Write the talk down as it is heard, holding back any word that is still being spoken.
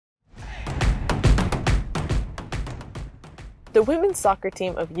The women's soccer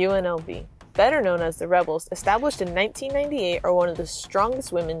team of UNLV, better known as the Rebels, established in 1998, are one of the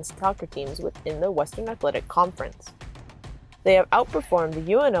strongest women's soccer teams within the Western Athletic Conference. They have outperformed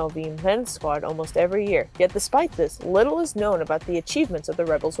the UNLV men's squad almost every year, yet despite this, little is known about the achievements of the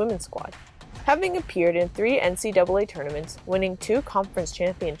Rebels women's squad. Having appeared in 3 NCAA tournaments, winning 2 conference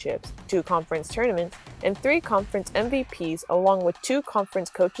championships, 2 conference tournaments, and 3 conference MVPs along with 2 conference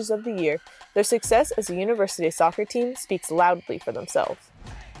coaches of the year, their success as a university soccer team speaks loudly for themselves.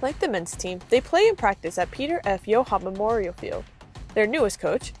 Like the men's team, they play and practice at Peter F. Johann Memorial Field. Their newest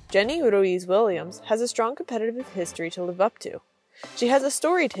coach, Jenny Ruiz-Williams, has a strong competitive history to live up to. She has a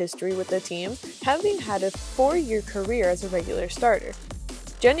storied history with the team, having had a 4-year career as a regular starter.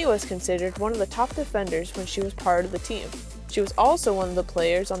 Jenny was considered one of the top defenders when she was part of the team. She was also one of the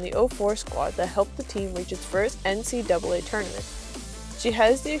players on the 04 squad that helped the team reach its first NCAA tournament. She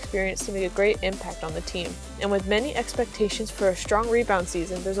has the experience to make a great impact on the team, and with many expectations for a strong rebound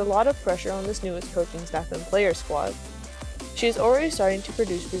season, there's a lot of pressure on this newest coaching staff and player squad. She is already starting to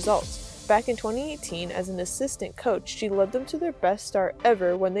produce results. Back in 2018, as an assistant coach, she led them to their best start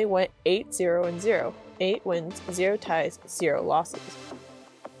ever when they went 8-0-0, 8 wins, 0 ties, 0 losses.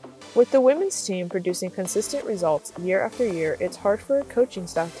 With the women's team producing consistent results year after year, it's hard for a coaching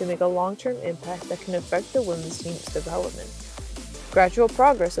staff to make a long-term impact that can affect the women's team's development. Gradual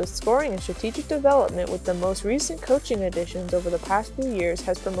progress of scoring and strategic development with the most recent coaching additions over the past few years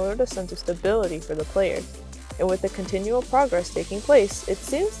has promoted a sense of stability for the players. And with the continual progress taking place, it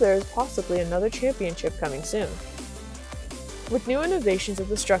seems there is possibly another championship coming soon. With new innovations of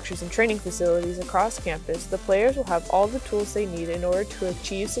the structures and training facilities across campus, the players will have all the tools they need in order to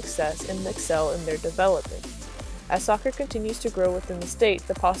achieve success and excel in their development. As soccer continues to grow within the state,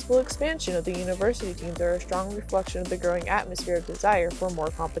 the possible expansion of the university teams are a strong reflection of the growing atmosphere of desire for more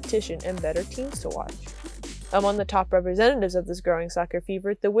competition and better teams to watch. Among the top representatives of this growing soccer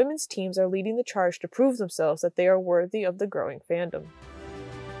fever, the women's teams are leading the charge to prove themselves that they are worthy of the growing fandom.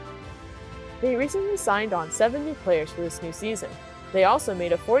 They recently signed on 7 new players for this new season. They also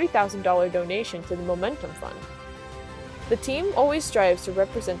made a $40,000 donation to the Momentum Fund. The team always strives to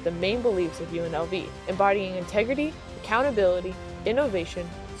represent the main beliefs of UNLV, embodying integrity, accountability, innovation,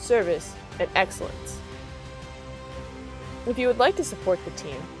 service, and excellence. If you would like to support the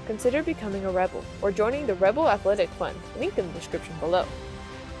team, consider becoming a Rebel or joining the Rebel Athletic Fund, linked in the description below.